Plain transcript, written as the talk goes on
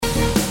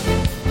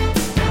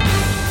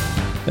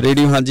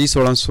Radio ਹਾਂਜੀ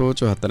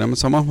 1674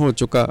 ਸਮਾਂ ਹੋ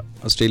ਚੁੱਕਾ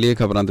ਆਸਟ੍ਰੇਲੀਆ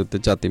ਖਬਰਾਂ ਦੇ ਉੱਤੇ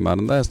ਝਾਤੀ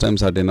ਮਾਰਨ ਦਾ। ਇਸ ਟਾਈਮ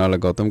ਸਾਡੇ ਨਾਲ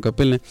ਗੌਤਮ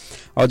ਕਪਿਲ ਨੇ।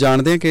 ਆਓ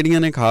ਜਾਣਦੇ ਹਾਂ ਕਿਹੜੀਆਂ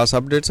ਨੇ ਖਾਸ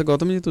ਅਪਡੇਟਸ।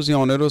 ਗੌਤਮ ਜੀ, ਤੁਸੀਂ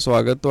ਆਉਣੇ ਰਹੋ।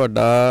 ਸਵਾਗਤ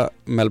ਤੁਹਾਡਾ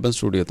ਮੈਲਬਨ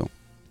ਸਟੂਡੀਓ ਤੋਂ।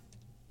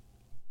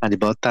 ਹਾਂਜੀ,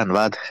 ਬਹੁਤ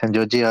ਧੰਨਵਾਦ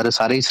ਸੰਜੋਤ ਜੀ, ਔਰ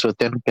ਸਾਰੇ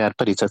ਸਰੋਤਿਆਂ ਨੂੰ ਪਿਆਰ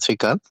ਭਰੀ ਸਤਿ ਸ੍ਰੀ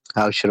ਅਕਾਲ।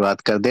 ਆਓ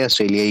ਸ਼ੁਰੂਆਤ ਕਰਦੇ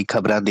ਆਸਟ੍ਰੇਲੀਆਈ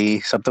ਖਬਰਾਂ ਦੀ।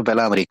 ਸਭ ਤੋਂ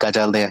ਪਹਿਲਾਂ ਅਮਰੀਕਾ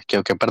ਚੱਲਦੇ ਆ,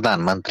 ਕਿਉਂਕਿ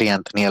ਪ੍ਰਧਾਨ ਮੰਤਰੀ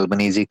ਐਂਥਨੀ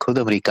ਐਲਬਨੀਜ਼ੀ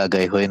ਖੁਦ ਅਮਰੀਕਾ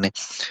ਗਏ ਹੋਏ ਨੇ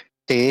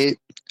ਤੇ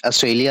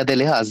ਆਸਟ੍ਰੇਲੀਆ ਦੇ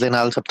ਲਿਹਾਜ਼ ਦੇ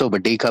ਨਾਲ ਸਭ ਤੋਂ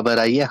ਵੱਡੀ ਖਬਰ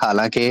ਆਈ ਹੈ।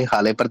 ਹਾਲਾਂਕਿ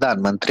ਹਾਲੇ ਪ੍ਰਧਾਨ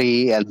ਮੰਤਰੀ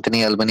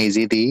ਐਂਥਨੀ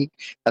ਐਲਬਨੀਜ਼ੀ ਦੀ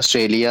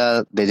ਆਸਟ੍ਰੇਲੀਆ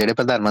ਦੇ ਜਿਹੜੇ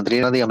ਪ੍ਰਧਾਨ ਮੰਤਰੀ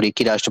ਉਹਨਾਂ ਦੀ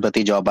ਅਮਰੀਕੀ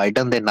ਰਾਸ਼ਟਰਪਤੀ ਜੋ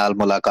ਬਾਈਡਨ ਦੇ ਨਾਲ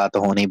ਮੁਲਾਕਾਤ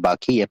ਹੋਣੀ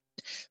ਬਾਕੀ ਹੈ।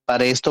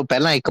 ਪਰ ਇਸ ਤੋਂ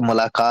ਪਹਿਲਾਂ ਇੱਕ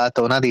ਮੁਲਾਕਾਤ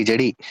ਉਹਨਾਂ ਦੀ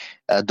ਜਿਹੜੀ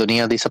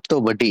ਦੁਨੀਆ ਦੀ ਸਭ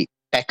ਤੋਂ ਵੱਡੀ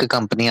ਟੈਕ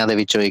ਕੰਪਨੀਆਂ ਦੇ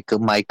ਵਿੱਚੋਂ ਇੱਕ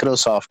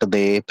ਮਾਈਕਰੋਸਾਫਟ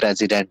ਦੇ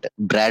ਪ੍ਰੈਜ਼ੀਡੈਂਟ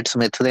ਬ੍ਰੈਡ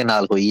ਸਮਿਥ ਦੇ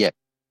ਨਾਲ ਹੋਈ ਹੈ।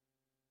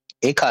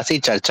 ਇਹ ਖਾਸੀ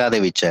ਚਰਚਾ ਦੇ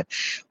ਵਿੱਚ ਹੈ।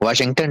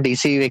 ਵਾਸ਼ਿੰਗਟਨ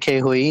ਡੀਸੀ ਵਿਖੇ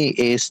ਹੋਈ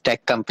ਇਸ ਟੈਕ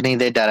ਕੰਪਨੀ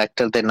ਦੇ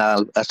ਡਾਇਰੈਕਟਰ ਦੇ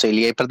ਨਾਲ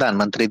ਆਸਟ੍ਰੇਲੀਆਈ ਪ੍ਰਧਾਨ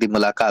ਮੰਤਰੀ ਦੀ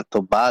ਮੁਲਾਕਾਤ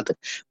ਤੋਂ ਬਾਅਦ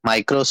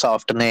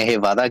ਮਾਈਕਰੋਸਾਫਟ ਨੇ ਇਹ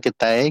ਵਾਅਦਾ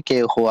ਕੀਤਾ ਹੈ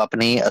ਕਿ ਉਹ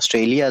ਆਪਣੀ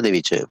ਆਸਟ੍ਰੇਲੀਆ ਦੇ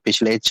ਵਿੱਚ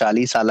ਪਿਛਲੇ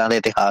 40 ਸਾਲਾਂ ਦੇ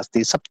ਇਤਿਹਾਸ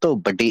ਦੀ ਸਭ ਤੋਂ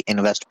ਵੱਡੀ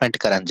ਇਨਵੈਸਟਮੈਂਟ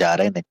ਕਰਨ ਜਾ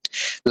ਰਹੇ ਨੇ।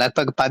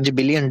 ਲਗਭਗ $5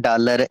 ਬਿਲੀਅਨ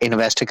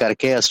ਇਨਵੈਸਟ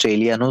ਕਰਕੇ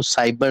ਆਸਟ੍ਰੇਲੀਆ ਨੂੰ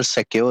ਸਾਈਬਰ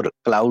ਸਿਕਿਉਰ,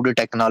 ਕਲਾਊਡ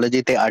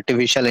ਟੈਕਨੋਲੋਜੀ ਤੇ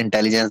ਆਰਟੀਫਿਸ਼ੀਅਲ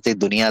ਇੰਟੈਲੀਜੈਂਸ ਦੀ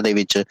ਦੁਨੀਆ ਦੇ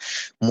ਵਿੱਚ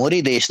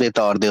ਮੋਹਰੀ ਦੇਸ਼ ਦੇ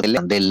ਤੌਰ ਦੇ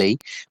ਲਿਆਉਣ ਦੇ ਲਈ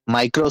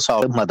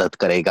ਮਾਈਕਰੋਸਾਫਟ ਮਦਦ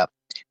ਕਰੇਗਾ।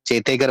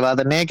 ਚੇਤੇ ਕਰਵਾ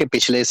ਦਿੰਦੇ ਹਾਂ ਕਿ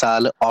ਪਿਛਲੇ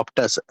ਸਾਲ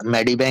ਆਪਟਸ,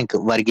 ਮੈਡੀਬੈਂਕ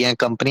ਵਰਗੀਆਂ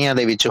ਕੰਪਨੀਆਂ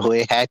ਦੇ ਵਿੱਚ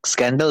ਹੋਏ ਹੈਕ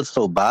ਸਕੈਂਡਲਸ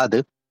ਤੋਂ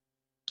ਬਾਅਦ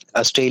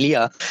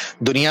ਆਸਟ੍ਰੇਲੀਆ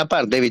ਦੁਨੀਆ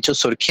ਭਰ ਦੇ ਵਿੱਚ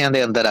ਸੁਰਖੀਆਂ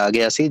ਦੇ ਅੰਦਰ ਆ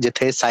ਗਿਆ ਸੀ,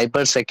 ਜਿੱਥੇ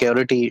ਸਾਈਬਰ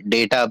ਸਿਕਿਉਰਿਟੀ,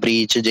 ਡੇਟਾ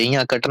ਬ੍ਰੀਚ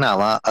ਜਿਹੀਆਂ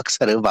ਘਟਨਾਵਾਂ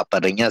ਅਕਸਰ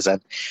ਵਾਪਰ ਰਹੀਆਂ ਸਨ।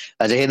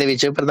 ਅਜਿਹੇ ਦੇ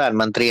ਵਿੱਚ ਪ੍ਰਧਾਨ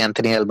ਮੰਤਰੀ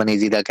ਐਂਥਨੀ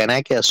ਐਲਬਨੀਜ਼ੀ ਦਾ ਕਹਿਣਾ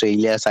ਹੈ ਕਿ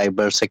ਆਸਟ੍ਰੇਲੀਆ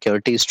ਸਾਈਬਰ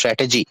ਸਿਕਿਉਰਿਟੀ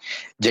ਸਟ੍ਰੈਟਜੀ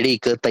ਜਿਹੜੀ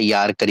ਇੱਕ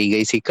ਤਿਆਰ ਕਰੀ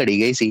ਗਈ ਸੀ, ਘੜੀ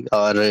ਗਈ ਸੀ,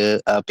 ਔਰ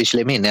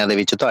ਪਿਛਲੇ ਮਹੀਨਿਆਂ ਦੇ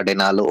ਵਿੱਚ ਤੁਹਾਡੇ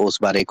ਨਾਲ ਉਸ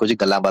ਬਾਰੇ ਕੁਝ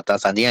ਗੱਲਾਂ ਬਾਤਾਂ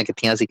ਸਾਂਝੀਆਂ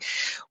ਕੀਤੀਆਂ ਸੀ।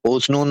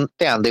 ਉਸ ਨੂੰ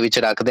ਧਿਆਨ ਦੇ ਵਿੱਚ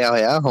ਰੱਖਦਿਆਂ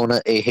ਹੋਇਆ ਹੁਣ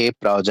ਇਹ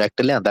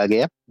ਪ੍ਰੋਜੈਕਟ ਲਿਆਂਦਾ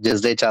ਗਿਆ,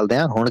 ਜਿਸ ਦੇ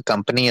ਚੱਲਦਿਆਂ ਹੁਣ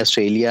ਕੰਪਨੀ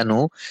ਆਸਟ੍ਰੇਲੀਆ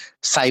ਨੂੰ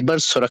ਸਾਈਬਰ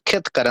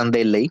ਸੁਰੱਖਿਅਤ ਕਰਨ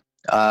ਦੇ ਲਈ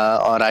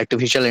ਔਰ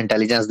ਆਰਟੀਫਿਸ਼ੀਅਲ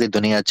ਇੰਟੈਲੀਜੈਂਸ ਦੀ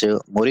ਦੁਨੀਆ 'ਚ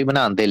ਮੋਹਰੀ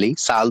ਬਣਾਉਣ ਦੇ ਲਈ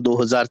ਸਾਲ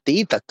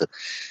 2030 ਤੱਕ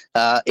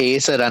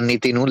ਇਸ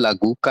ਰਣਨੀਤੀ ਨੂੰ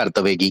ਲਾਗੂ ਕਰ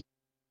ਦੇਵੇਗੀ।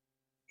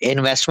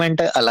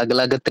 ਇਨਵੈਸਟਮੈਂਟ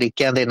ਅਲੱਗ-ਅਲੱਗ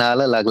ਤਰੀਕਿਆਂ ਦੇ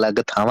ਨਾਲ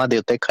ਅਲੱਗ-ਅਲੱਗ ਥਾਵਾਂ ਦੇ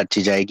ਉੱਤੇ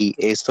ਖਰਚੀ ਜਾਏਗੀ।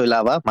 ਇਸ ਤੋਂ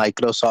ਇਲਾਵਾ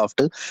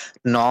ਮਾਈਕਰੋਸਾਫਟ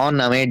 9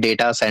 ਨਵੇਂ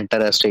ਡੇਟਾ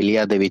ਸੈਂਟਰ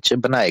ਆਸਟ੍ਰੇਲੀਆ ਦੇ ਵਿੱਚ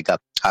ਬਣਾਏਗਾ।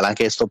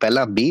 ਹਾਲਾਂਕਿ ਇਸ ਤੋਂ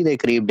ਪਹਿਲਾਂ 20 ਦੇ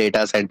ਕਰੀਬ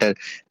data centre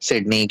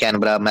Sydney,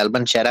 Canberra,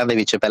 Melbourne ਸ਼ਹਿਰਾਂ ਦੇ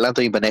ਵਿੱਚ ਪਹਿਲਾਂ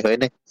ਤੋਂ ਹੀ ਬਣੇ ਹੋਏ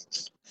ਨੇ।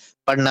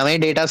 ਪਰ ਨਵੇਂ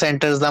ਡੇਟਾ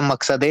ਸੈਂਟਰਸ ਦਾ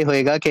ਮਕਸਦ ਇਹ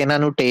ਹੋਏਗਾ ਕਿ ਇਹਨਾਂ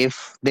ਨੂੰ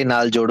ਟੇਫ ਦੇ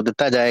ਨਾਲ ਜੋੜ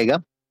ਦਿੱਤਾ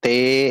ਜਾਏਗਾ ਤੇ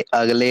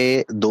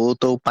ਅਗਲੇ 2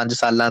 ਤੋਂ 5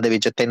 ਸਾਲਾਂ ਦੇ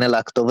ਵਿੱਚ 3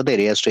 ਲੱਖ ਤੋਂ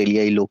ਵਧੇਰੇ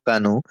ਆਸਟ੍ਰੇਲੀਆਈ ਲੋਕਾਂ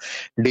ਨੂੰ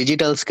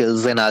ਡਿਜੀਟਲ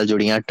ਸਕਿੱਲਸ ਦੇ ਨਾਲ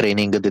ਜੁੜੀਆਂ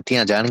ਟ੍ਰੇਨਿੰਗ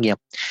ਦਿੱਤੀਆਂ ਜਾਣਗੀਆਂ।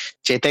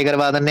 ਚੇਤੇ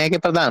ਕਰਵਾ ਦਿੰਦੇ ਹਾਂ ਕਿ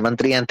ਪ੍ਰਧਾਨ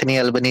ਮੰਤਰੀ ਐਂਥਨੀ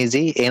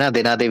ਐਲਬਨੀਜ਼ੀ ਇਹਨਾਂ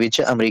ਦਿਨਾਂ ਦੇ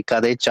ਵਿੱਚ ਅਮਰੀਕਾ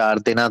ਦੇ 4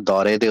 ਦਿਨਾਂ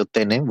ਦੌਰੇ ਦੇ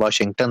ਉੱਤੇ ਨੇ,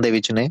 ਵਾਸ਼ਿੰਗਟਨ ਦੇ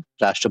ਵਿੱਚ ਨੇ।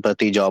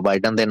 ਰਾਸ਼ਟਰਪਤੀ ਜੋ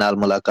ਬਾਈਡਨ ਦੇ ਨਾਲ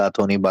ਮੁਲਾਕਾਤ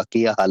ਹੋਣੀ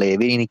ਬਾਕੀ ਆ। ਹਾਲੇ ਇਹ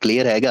ਵੀ ਨਹੀਂ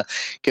ਕਲੀਅਰ ਹੈਗਾ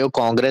ਕਿ ਉਹ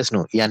ਕਾਂਗਰਸ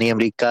ਨੂੰ ਯਾਨੀ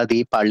ਅਮਰੀਕਾ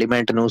ਦੀ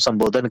ਪਾਰਲੀਮੈਂਟ ਨੂੰ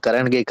ਸੰਬੋਧਨ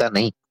ਕਰਨਗੇ ਜਾਂ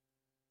ਨਹੀਂ।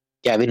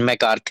 ਕੈਵਿਨ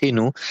ਮੈਕਾਰਥੀ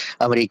ਨੂੰ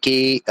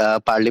ਅਮਰੀਕੀ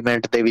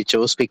ਪਾਰਲੀਮੈਂਟ ਦੇ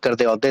ਵਿੱਚੋਂ ਸਪੀਕਰ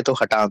ਦੇ ਅਹੁਦੇ ਤੋਂ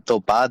ਹਟਾਉਣ ਤੋਂ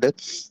ਬਾਅਦ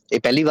ਇਹ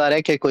ਪਹਿਲੀ ਵਾਰ ਹੈ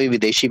ਕਿ ਕੋਈ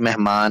ਵਿਦੇਸ਼ੀ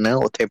ਮਹਿਮਾਨ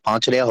ਉੱਥੇ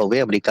ਪਹੁੰਚ ਰਿਹਾ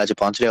ਹੋਵੇ, ਅਮਰੀਕਾ 'ਚ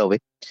ਪਹੁੰਚ ਰਿਹਾ ਹੋਵੇ।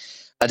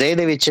 ਅਜਿਹੇ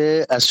ਦੇ ਵਿੱਚ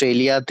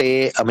ਆਸਟ੍ਰੇਲੀਆ ਤੇ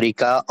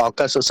ਅਮਰੀਕਾ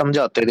ਆਕਸ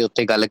ਸਮਝੌਤੇ ਦੇ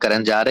ਉੱਤੇ ਗੱਲ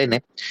ਕਰਨ ਜਾ ਰਹੇ ਨੇ।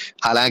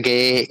 ਹਾਲਾਂਕਿ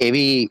ਇਹ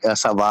ਵੀ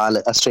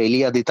ਸਵਾਲ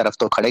ਆਸਟ੍ਰੇਲੀਆ ਦੀ ਤਰਫ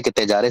ਤੋਂ ਖੜੇ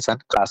ਕੀਤੇ ਜਾ ਰਹੇ ਸਨ,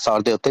 ਖਾਸ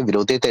ਤੌਰ ਦੇ ਉੱਤੇ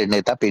ਵਿਰੋਧੀ ਧਿਰ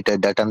ਨੇਤਾ ਪੀਟਰ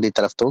ਡਟਨ ਦੀ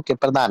ਤਰਫ ਤੋਂ, ਕਿ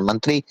ਪ੍ਰਧਾਨ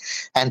ਮੰਤਰੀ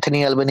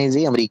ਐਂਥਨੀ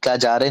ਐਲਬਨੀਜ਼ੀ ਅਮਰੀਕਾ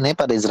ਜਾ ਰਹੇ ਨੇ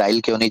ਪਰ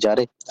ਇਜ਼ਰਾਈਲ ਕਿਉਂ ਨਹੀਂ ਜਾ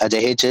ਰਹੇ।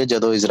 ਅਜਿਹੇ 'ਚ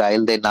ਜਦੋਂ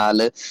ਇਜ਼ਰਾਈਲ ਦੇ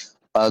ਨਾਲ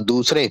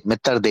ਦੂਸਰੇ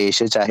ਮਿੱਤਰ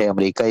ਦੇਸ਼, ਚਾਹੇ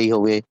ਅਮਰੀਕਾ ਹੀ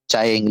ਹੋਵੇ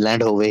ਚਾਹੇ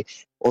ਇੰਗਲੈਂਡ ਹੋਵੇ,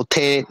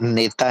 ਉੱਥੇ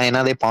ਨੇਤਾ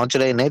ਇਹਨਾਂ ਦੇ ਪਹੁੰਚ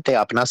ਰਹੇ ਨੇ ਤੇ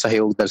ਆਪਣਾ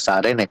ਸਹਿਯੋਗ ਦਰਸਾ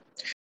ਰਹੇ ਨੇ।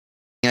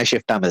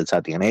 ਸ਼ਿਫਟਾਂ ਮਿਲ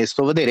ਸਕਦੀਆਂ ਨੇ, ਇਸ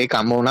ਤੋਂ ਵਧੇਰੇ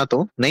ਕੰਮ ਉਹਨਾਂ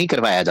ਤੋਂ ਨਹੀਂ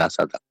ਕਰਵਾਇਆ ਜਾ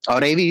ਸਕਦਾ।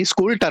 ਔਰ ਇਹ ਵੀ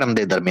ਸਕੂਲ ਟਰਮ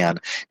ਦੇ ਦਰਮਿਆਨ।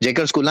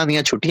 ਜੇਕਰ ਸਕੂਲਾਂ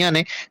ਦੀਆਂ ਛੁੱਟੀਆਂ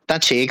ਨੇ ਤਾਂ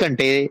 6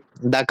 ਘੰਟੇ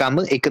ਦਾ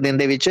ਕੰਮ ਇੱਕ ਦਿਨ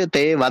ਦੇ ਵਿੱਚ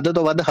ਤੇ ਵੱਧ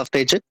ਤੋਂ ਵੱਧ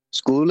ਹਫ਼ਤੇ 'ਚ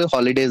ਸਕੂਲ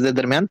ਹੌਲੀਡੇਜ਼ ਦੇ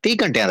ਦਰਮਿਆਨ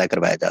 30 ਘੰਟਿਆਂ ਦਾ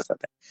ਕਰਵਾਇਆ ਜਾ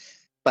ਸਕਦਾ।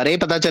 ਪਰ ਇਹ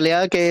ਪਤਾ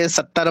ਚੱਲਿਆ ਕਿ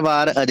 70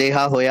 ਵਾਰ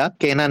ਅਜਿਹਾ ਹੋਇਆ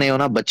ਕਿ ਇਹਨਾਂ ਨੇ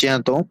ਉਹਨਾਂ ਬੱਚਿਆਂ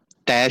ਤੋਂ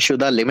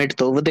ਤੈਅਸ਼ੁਦਾ ਲਿਮਿਟ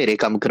ਤੋਂ ਵਧੇਰੇ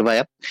ਕੰਮ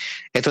ਕਰਵਾਇਆ।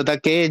 ਇੱਥੋਂ ਤੱਕ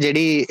ਕਿ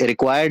ਜਿਹੜੀ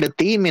ਰਿਕੁਆਇਰਡ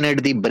 30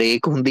 ਮਿੰਟ ਦੀ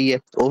ਬ੍ਰੇਕ ਹੁੰਦੀ ਹੈ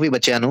ਉਹ ਵੀ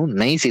ਬੱਚਿਆਂ ਨੂੰ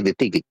ਨਹੀਂ ਸੀ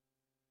ਦਿੱਤੀ ਗਈ।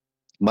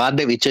 ਬਾਅਦ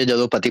ਦੇ ਵਿੱਚ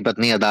ਜਦੋਂ ਪਤੀ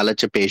ਪਤਨੀ ਅਦਾਲਤ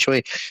 'ਚ ਪੇਸ਼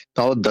ਹੋਏ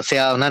ਤਾਂ ਉਹ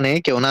ਦੱਸਿਆ ਉਹਨਾਂ ਨੇ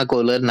ਕਿ ਉਹਨਾਂ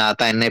ਕੋਲ ਨਾ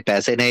ਤਾਂ ਇੰਨੇ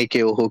ਪੈਸੇ ਨੇ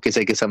ਕਿ ਉਹ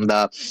ਕਿਸੇ ਕਿਸਮ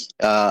ਦਾ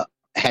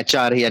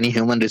HR ਯਾਨੀ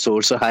ਹਿਊਮਨ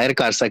ਰਿਸੋਰਸ ਹਾਇਰ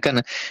ਕਰ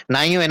ਸਕਣ,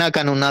 ਨਾ ਹੀ ਉਹ ਇਹਨਾਂ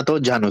ਕਾਨੂੰਨਾਂ ਤੋਂ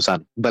ਜਾਣੂ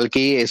ਸਨ,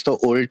 ਬਲਕਿ ਇਸ ਤੋਂ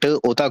ਉਲਟ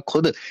ਉਹ ਤਾਂ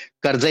ਖੁਦ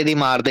ਕਰਜ਼ੇ ਦੀ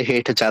ਮਾਰ ਦੇ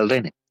ਹੇਠ ਚੱਲ ਰਹੇ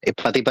ਨੇ। ਇਹ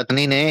ਪਤੀ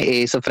ਪਤਨੀ ਨੇ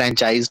ਇਸ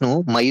ਫਰੈਂਚਾਈਜ਼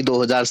ਨੂੰ ਮਈ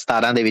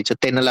 2017 ਦੇ ਵਿੱਚ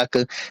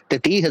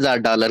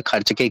 $3,30,000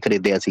 ਖਰਚ ਕੇ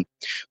ਖਰੀਦਿਆ ਸੀ।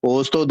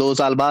 ਉਸ ਤੋਂ 2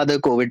 ਸਾਲ ਬਾਅਦ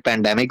ਕੋਵਿਡ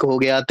ਪੈਂਡੈਮਿਕ ਹੋ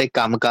ਗਿਆ ਤੇ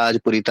ਕੰਮਕਾਜ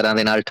ਪੂਰੀ ਤਰ੍ਹਾਂ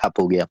ਦੇ ਨਾਲ ਠੱਪ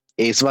ਹੋ ਗਿਆ।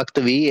 ਇਸ ਵਕਤ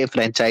ਵੀ ਇਹ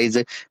ਫਰੈਂਚਾਈਜ਼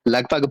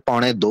ਲਗਭਗ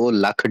 $2.25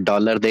 ਲੱਖ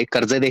ਦੇ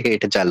ਕਰਜ਼ੇ ਦੇ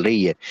ਹੇਠ ਚੱਲ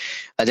ਰਹੀ ਹੈ।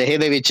 ਅਜਿਹੇ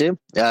ਦੇ ਵਿੱਚ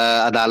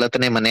ਅਦਾਲਤ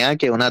ਨੇ ਮੰਨਿਆ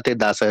ਕਿ ਉਹਨਾਂ ਤੇ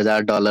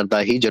 $10,000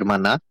 ਦਾ ਹੀ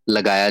ਜੁਰਮਾਨਾ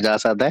ਲਗਾਇਆ ਜਾ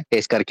ਸਕਦਾ ਹੈ।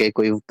 ਇਸ ਕਰਕੇ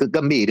ਕੋਈ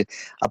ਗੰਭੀਰ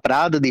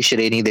ਅਪਰਾਧ ਦੀ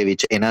ਸ਼੍ਰੇਣੀ ਦੇ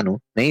ਵਿੱਚ ਇਹਨਾਂ ਨੂੰ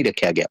ਨਹੀਂ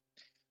ਰੱਖਿਆ ਗਿਆ।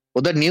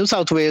 ਉਧਰ ਨਿਊ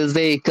ਸਾਊਥ ਵੇਲਜ਼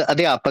ਦੇ ਇੱਕ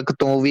ਅਧਿਆਪਕ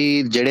ਤੋਂ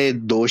ਵੀ ਜਿਹੜੇ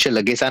ਦੋਸ਼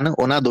ਲੱਗੇ ਸਨ,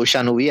 ਉਹਨਾਂ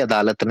ਦੋਸ਼ਾਂ ਨੂੰ ਵੀ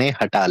ਅਦਾਲਤ ਨੇ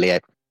ਹਟਾ ਲਿਆ।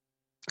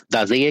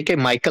 ਦੱਸ ਦਈਏ ਕਿ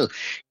ਮਾਈਕਲ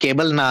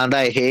ਕੇਬਲ ਨਾਂ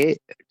ਦਾ ਇਹ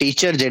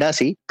ਟੀਚਰ ਜਿਹੜਾ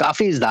ਸੀ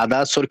ਕਾਫੀ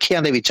ਜ਼ਿਆਦਾ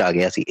ਸੁਰਖੀਆਂ ਦੇ ਵਿੱਚ ਆ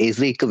ਗਿਆ ਸੀ। ਇਸ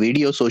ਦੀ ਇੱਕ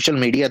ਵੀਡੀਓ ਸੋਸ਼ਲ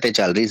ਮੀਡੀਆ ਤੇ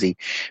ਚੱਲ ਰਹੀ ਸੀ।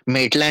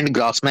 ਮੇਟਲੈਂਡ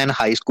ਗ੍ਰੋਸਮੈਨ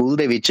ਹਾਈ ਸਕੂਲ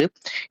ਦੇ ਵਿੱਚ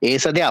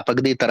ਇਸ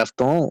ਅਧਿਆਪਕ ਦੀ ਤਰਫ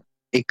ਤੋਂ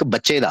ਇੱਕ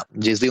ਬੱਚੇ ਦਾ,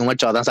 ਜਿਸ ਦੀ ਉਮਰ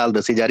 14 ਸਾਲ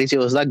ਦੱਸੀ ਜਾ ਰਹੀ ਸੀ,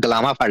 ਉਸ ਦਾ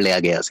ਗਲਾਵਾ ਫੜ ਲਿਆ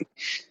ਗਿਆ ਸੀ।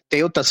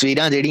 ਤੇ ਉਹ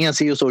ਤਸਵੀਰਾਂ ਜਿਹੜੀਆਂ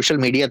ਸੀ ਉਹ ਸੋਸ਼ਲ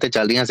ਮੀਡੀਆ ਤੇ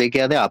ਚੱਲ ਰਹੀਆਂ ਸੀ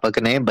ਕਿ ਅਧਿਆਪਕ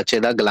ਨੇ ਬੱਚੇ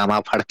ਦਾ ਗਲਾਵਾ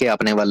ਫੜ ਕੇ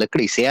ਆਪਣੇ ਵੱਲ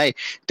ਘੜੀਸਿਆ ਏ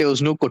ਤੇ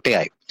ਉਸਨੂੰ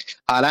ਕੁੱਟਿਆ ਏ।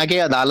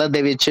 ਹਾਲਾਂਕਿ ਅਦਾਲਤ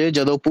ਦੇ ਵਿੱਚ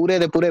ਜਦੋਂ ਪੂਰੇ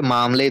ਦੇ ਪੂਰੇ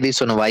ਮਾਮਲੇ ਦੀ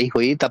ਸੁਣਵਾਈ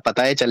ਹੋਈ ਤਾਂ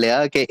ਪਤਾ ਇਹ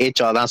ਚੱਲਿਆ ਕਿ ਇਹ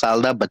 14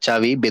 ਸਾਲ ਦਾ ਬੱਚਾ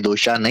ਵੀ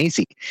ਬੇਦੋਸ਼ਾ ਨਹੀਂ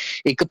ਸੀ।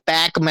 ਇੱਕ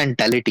ਪੈਕ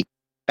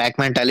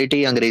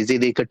ਮੈਂਟੈਲਿਟੀ ਅੰਗਰੇਜ਼ੀ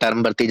ਦੀ ਇੱਕ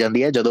ਟਰਮ ਵਰਤੀ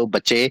ਜਾਂਦੀ ਹੈ ਜਦੋਂ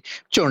ਬੱਚੇ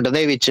ਝੁੰਡ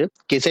ਦੇ ਵਿੱਚ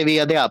ਕਿਸੇ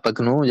ਵੀ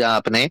ਅਧਿਆਪਕ ਨੂੰ ਜਾਂ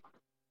ਆਪਣੇ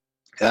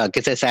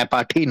ਕਿਸੇ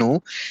ਸਹਿਪਾਠੀ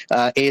ਨੂੰ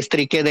ਇਸ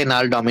ਤਰੀਕੇ ਦੇ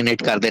ਨਾਲ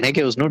ਡੋਮੀਨੇਟ ਕਰਦੇ ਨੇ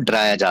ਕਿ ਉਸਨੂੰ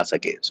ਡਰਾਇਆ ਜਾ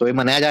ਸਕੇ। ਸੋ ਇਹ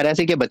ਮੰਨਿਆ ਜਾ ਰਿਹਾ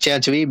ਸੀ ਕਿ ਬੱਚਿਆਂ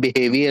 'ਚ ਵੀ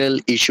ਬਿਹੇਵੀਅਰਲ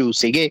ਇਸ਼ੂ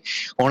ਸੀਗੇ।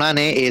 ਉਹਨਾਂ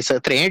ਨੇ ਇਸ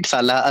 63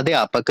 ਸਾਲਾ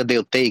ਅਧਿਆਪਕ ਦੇ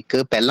ਉੱਤੇ ਇੱਕ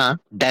ਪਹਿਲਾਂ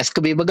ਡੈਸਕ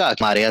ਵੀ ਭਗਾ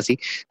ਕੇ ਮਾਰਿਆ ਸੀ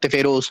ਤੇ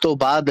ਫਿਰ ਉਸ ਤੋਂ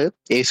ਬਾਅਦ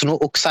ਇਸ ਨੂੰ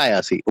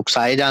ਉਕਸਾਇਆ ਸੀ।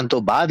 ਉਕਸਾਏ ਜਾਣ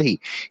ਤੋਂ ਬਾਅਦ ਹੀ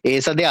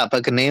ਇਸ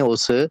ਅਧਿਆਪਕ ਨੇ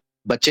ਉਸ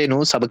ਬੱਚੇ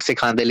ਨੂੰ ਸਬਕ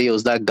ਸਿਖਾਉਣ ਦੇ ਲਈ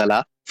ਉਸਦਾ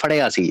ਗਲਾ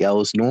ਫੜਿਆ ਸੀ ਜਾਂ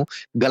ਉਸਨੂੰ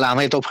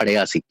ਗਲਾਵੇਂ ਤੋਂ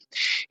ਫੜਿਆ ਸੀ।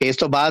 ਇਸ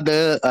ਤੋਂ ਬਾਅਦ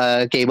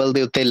ਕੇਬਲ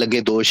ਦੇ ਉੱਤੇ ਲੱਗੇ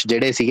ਦੋਸ਼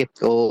ਜਿਹੜੇ ਸੀਗੇ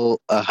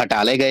ਉਹ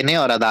ਹਟਾ ਲਏ ਗਏ ਨੇ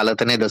ਔਰ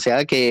ਅਦਾਲਤ ਨੇ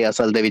ਦੱਸਿਆ ਕਿ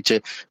ਅਸਲ ਦੇ ਵਿੱਚ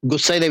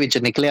ਗੁੱਸੇ ਦੇ ਵਿੱਚ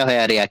ਨਿਕਲਿਆ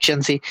ਹੋਇਆ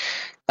ਰਿਐਕਸ਼ਨ ਸੀ।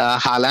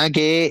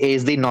 ਹਾਲਾਂਕਿ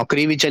ਇਸ ਦੀ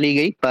ਨੌਕਰੀ ਵੀ ਚਲੀ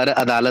ਗਈ, ਪਰ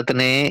ਅਦਾਲਤ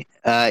ਨੇ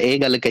ਇਹ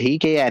ਗੱਲ ਕਹੀ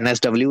ਕਿ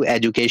NSW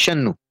ਐਜੂਕੇਸ਼ਨ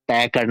ਨੂੰ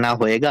ਤੈਅ ਕਰਨਾ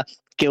ਹੋਏਗਾ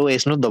ਕਿ ਉਹ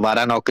ਇਸ ਨੂੰ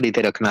ਦੁਬਾਰਾ ਨੌਕਰੀ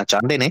ਤੇ ਰੱਖਣਾ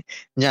ਚਾਹੁੰਦੇ ਨੇ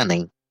ਜਾਂ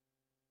ਨਹੀਂ।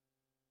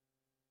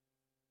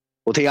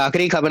 ਉੱਥੇ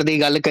ਆਖਰੀ ਖਬਰ ਦੀ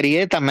ਗੱਲ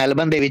ਕਰੀਏ ਤਾਂ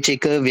ਮੈਲਬਨ ਦੇ ਵਿੱਚ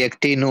ਇੱਕ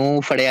ਵਿਅਕਤੀ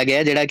ਨੂੰ ਫੜਿਆ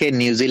ਗਿਆ ਜਿਹੜਾ ਕਿ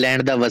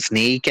ਨਿਊਜ਼ੀਲੈਂਡ ਦਾ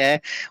ਵਸਨੀਕ ਹੈ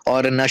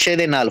ਔਰ ਨਸ਼ੇ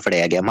ਦੇ ਨਾਲ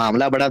ਫੜਿਆ ਗਿਆ।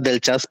 ਮਾਮਲਾ ਬੜਾ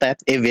ਦਿਲਚਸਪ ਹੈ।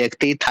 ਇਹ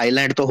ਵਿਅਕਤੀ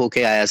ਥਾਈਲੈਂਡ ਤੋਂ ਹੋ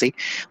ਕੇ ਆਇਆ ਸੀ।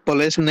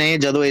 ਪੁਲਿਸ ਨੇ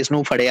ਜਦੋਂ ਇਸ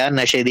ਨੂੰ ਫੜਿਆ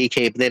ਨਸ਼ੇ ਦੀ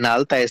ਖੇਪ ਦੇ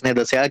ਨਾਲ ਤਾਂ ਇਸਨੇ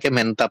ਦੱਸਿਆ ਕਿ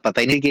ਮੈਨੂੰ ਤਾਂ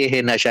ਪਤਾ ਹੀ ਨਹੀਂ ਕਿ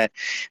ਇਹ ਨਸ਼ਾ ਹੈ।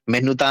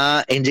 ਮੈਨੂੰ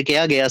ਤਾਂ ਇੰਜ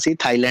ਕਿਹਾ ਗਿਆ ਸੀ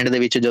ਥਾਈਲੈਂਡ ਦੇ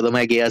ਵਿੱਚ ਜਦੋਂ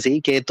ਮੈਂ ਗਿਆ ਸੀ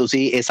ਕਿ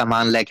ਤੁਸੀਂ ਇਹ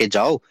ਸਾਮਾਨ ਲੈ ਕੇ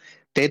ਜਾਓ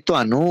ਤੇ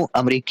ਤੁਹਾਨੂੰ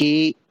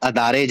ਅਮਰੀਕੀ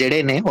ਅਦਾਰੇ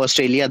ਜਿਹੜੇ ਨੇ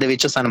ਆਸਟ੍ਰੇਲੀਆ ਦੇ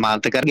ਵਿੱਚ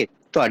ਸਨਮਾਨਿਤ ਕਰਨਗੇ।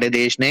 ਤੁਹਾਡੇ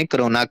ਦੇਸ਼ ਨੇ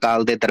ਕਰੋਨਾ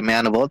ਕਾਲ ਦੇ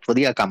ਦਰਮਿਆਨ ਬਹੁਤ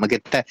ਵਧੀਆ ਕੰਮ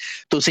ਕੀਤਾ,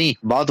 ਤੁਸੀਂ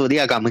ਬਹੁਤ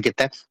ਵਧੀਆ ਕੰਮ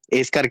ਕੀਤਾ,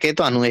 ਇਸ ਕਰਕੇ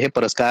ਤੁਹਾਨੂੰ ਇਹ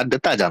ਪੁਰਸਕਾਰ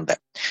ਦਿੱਤਾ ਜਾਂਦਾ ਹੈ।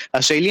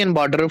 ਆਸਟ੍ਰੇਲੀਅਨ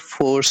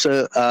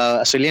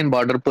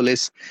ਬਾਰਡਰ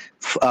ਪੁਲਿਸ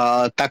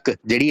ਤੱਕ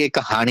ਜਿਹੜੀ ਇਹ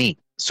ਕਹਾਣੀ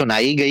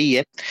ਸੁਣਾਈ ਗਈ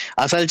ਹੈ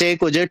ਅਸਲ 'ਚ ਇਹ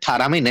ਕੁਝ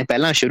 18 ਮਹੀਨੇ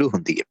ਪਹਿਲਾਂ ਸ਼ੁਰੂ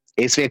ਹੁੰਦੀ ਹੈ।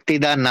 ਇਸ ਵਿਅਕਤੀ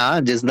ਦਾ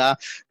ਨਾਂ, ਜਿਸ ਦਾ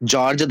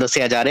ਜਾਰਜ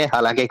ਦੱਸਿਆ ਜਾ ਰਿਹਾ,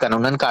 ਹਾਲਾਂਕਿ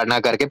ਕਾਨੂੰਨਨ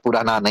ਕਾਰਨਾਂ ਕਰਕੇ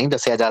ਪੂਰਾ ਨਾਂ ਨਹੀਂ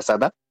ਦੱਸਿਆ ਜਾ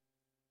ਸਕਦਾ,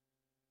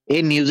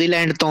 ਇਹ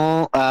ਨਿਊਜ਼ੀਲੈਂਡ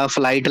ਤੋਂ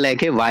ਫਲਾਈਟ ਲੈ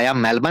ਕੇ ਵਾਇਆ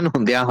ਮੈਲਬਨ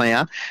ਹੁੰਦਿਆਂ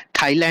ਹੋਇਆਂ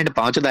ਥਾਈਲੈਂਡ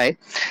ਪਹੁੰਚਦਾ ਹੈ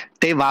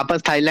ਤੇ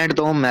ਵਾਪਸ ਥਾਈਲੈਂਡ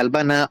ਤੋਂ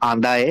ਮੈਲਬਨ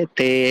ਆਉਂਦਾ ਹੈ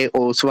ਤੇ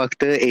ਉਸ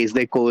ਵਕਤ ਇਸ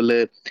ਦੇ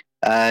ਕੋਲ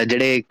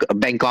ਜਿਹੜੇ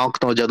ਬੈਂਕਾਕ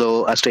ਤੋਂ ਜਦੋਂ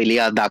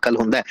ਆਸਟ੍ਰੇਲੀਆ ਦਾਖਲ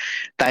ਹੁੰਦਾ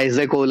ਤਾਂ ਇਸ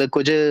ਦੇ ਕੋਲ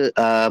ਕੁਝ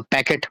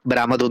ਪੈਕੇਟ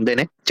ਬਰਾਮਦ ਹੁੰਦੇ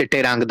ਨੇ।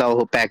 ਚਿੱਟੇ ਰੰਗ ਦਾ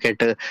ਉਹ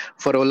ਪੈਕੇਟ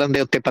ਫਰੋਲਨ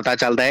ਦੇ ਉੱਤੇ ਪਤਾ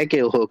ਚੱਲਦਾ ਹੈ ਕਿ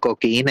ਉਹ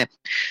ਕੋਕੀਨ ਹੈ।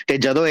 ਤੇ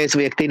ਜਦੋਂ ਇਸ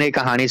ਵਿਅਕਤੀ ਨੇ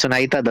ਕਹਾਣੀ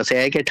ਸੁਣਾਈ ਤਾਂ ਦੱਸਿਆ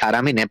ਹੈ ਕਿ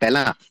 18 ਮਹੀਨੇ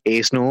ਪਹਿਲਾਂ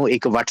ਇਸ ਨੂੰ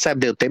ਇੱਕ WhatsApp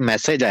ਦੇ ਉੱਤੇ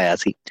ਮੈਸੇਜ ਆਇਆ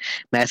ਸੀ।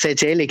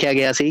 ਮੈਸੇਜ ਇਹ ਲਿਖਿਆ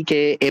ਗਿਆ ਸੀ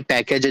ਕਿ ਇਹ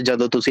ਪੈਕੇਜ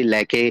ਜਦੋਂ ਤੁਸੀਂ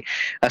ਲੈ ਕੇ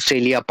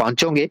ਆਸਟ੍ਰੇਲੀਆ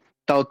ਪਹੁੰਚੋਗੇ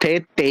ਤਾਂ ਉੱਥੇ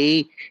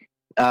 23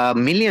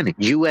 ਮਿਲੀਅਨ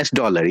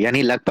US$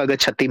 ਯਾਨੀ ਲਗਭਗ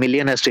 36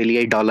 ਮਿਲੀਅਨ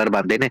ਆਸਟ੍ਰੇਲੀਆਈ ਡਾਲਰ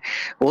ਬਣਦੇ ਨੇ,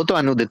 ਉਹ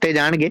ਤੁਹਾਨੂੰ ਦਿੱਤੇ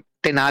ਜਾਣਗੇ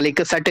ਤੇ ਨਾਲ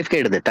ਇੱਕ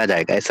ਸਰਟੀਫਿਕੇਟ ਦਿੱਤਾ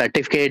ਜਾਏਗਾ। ਇਹ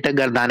ਸਰਟੀਫਿਕੇਟ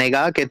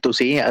ਗਰਦਾਨੇਗਾ ਕਿ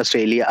ਤੁਸੀਂ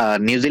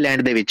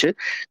ਨਿਊਜ਼ੀਲੈਂਡ ਦੇ ਵਿੱਚ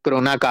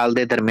ਕਰੋਨਾ ਕਾਲ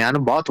ਦੇ ਦਰਮਿਆਨ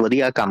ਬਹੁਤ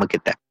ਵਧੀਆ ਕੰਮ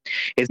ਕੀਤਾ।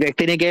 ਇਸ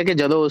ਵਿਅਕਤੀ ਨੇ ਕਿਹਾ ਕਿ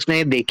ਜਦੋਂ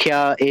ਉਸਨੇ ਦੇਖਿਆ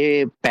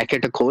ਇਹ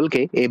ਪੈਕੇਟ ਖੋਲ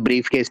ਕੇ, ਇਹ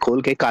ਬਰੀਫ ਕੇਸ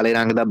ਖੋਲ ਕੇ, ਕਾਲੇ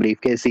ਰੰਗ ਦਾ ਬਰੀਫ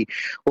ਕੇਸ ਸੀ,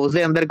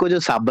 ਉਸਦੇ ਅੰਦਰ ਕੁਝ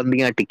ਸਾਬਣ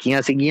ਦੀਆਂ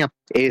ਟਿੱਕੀਆਂ ਸੀਗੀਆਂ।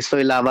 ਇਸ ਤੋਂ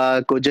ਇਲਾਵਾ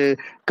ਕੁਝ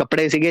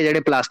ਕੱਪੜੇ ਸੀਗੇ ਜਿਹੜੇ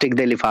ਪਲਾਸਟਿਕ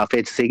ਦੇ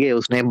ਲਿਫਾਫੇ 'ਚ ਸੀਗੇ।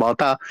 ਉਸਨੇ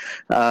ਬਹੁਤਾ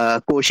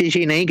ਕੋਸ਼ਿਸ਼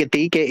ਹੀ ਨਹੀਂ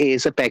ਕੀਤੀ ਕਿ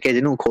ਇਸ ਪੈਕੇਜ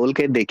ਨੂੰ ਖੋਲ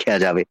ਕੇ ਦੇਖਿਆ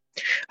ਜਾਵੇ।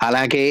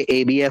 ਹਾਲਾਂਕਿ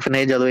ABF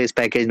ਨੇ ਜਦੋਂ ਇਸ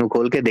ਪੈਕੇਜ ਨੂੰ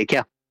ਖੋਲ ਕੇ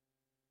ਦੇਖਿਆ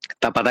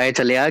ਤਾਂ ਪਤਾ ਇਹ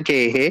ਚੱਲਿਆ ਕਿ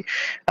ਇਹ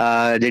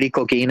ਜਿਹੜੀ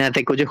ਕੋਕੀਨ ਹੈ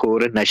ਤੇ ਕੁਝ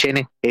ਹੋਰ ਨਸ਼ੇ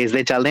ਨੇ। ਇਸ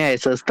ਦੇ ਚੱਲਦੇ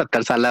ਇਸ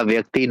 77 ਸਾਲਾ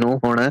ਵਿਅਕਤੀ ਨੂੰ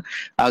ਹੁਣ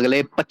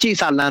ਅਗਲੇ 25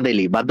 ਸਾਲਾਂ ਦੇ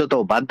ਲਈ ਵੱਧ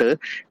ਤੋਂ ਵੱਧ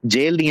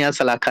ਜੇਲ੍ਹ ਦੀਆਂ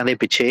ਸਲਾਖਾਂ ਦੇ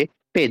ਪਿੱਛੇ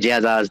ਭੇਜਿਆ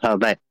ਜਾ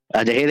ਸਕਦਾ ਹੈ।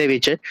 ਅਜਿਹੇ ਦੇ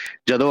ਵਿੱਚ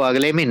ਜਦੋਂ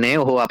ਅਗਲੇ ਮਹੀਨੇ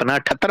ਉਹ ਆਪਣਾ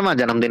 78ਵਾਂ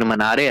ਜਨਮ ਦਿਨ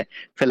ਮਨਾ ਰਿਹਾ,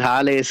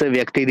 ਫਿਲਹਾਲ ਇਸ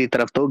ਵਿਅਕਤੀ ਦੀ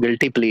ਤਰਫ ਤੋਂ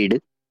ਗਿਲਟੀ ਪਲੀਡ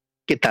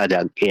ਕੀਤਾ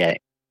ਜਾ ਗਿਆ ਹੈ।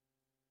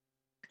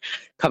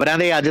 ਖਬਰਾਂ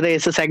ਦੇ ਅੱਜ ਦੇ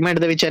ਇਸ ਸੈਗਮੈਂਟ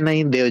ਦੇ ਵਿੱਚ ਇੰਨਾ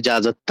ਹੀ। ਦਿਓ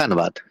ਇਜਾਜ਼ਤ,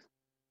 ਧੰਨਵਾਦ।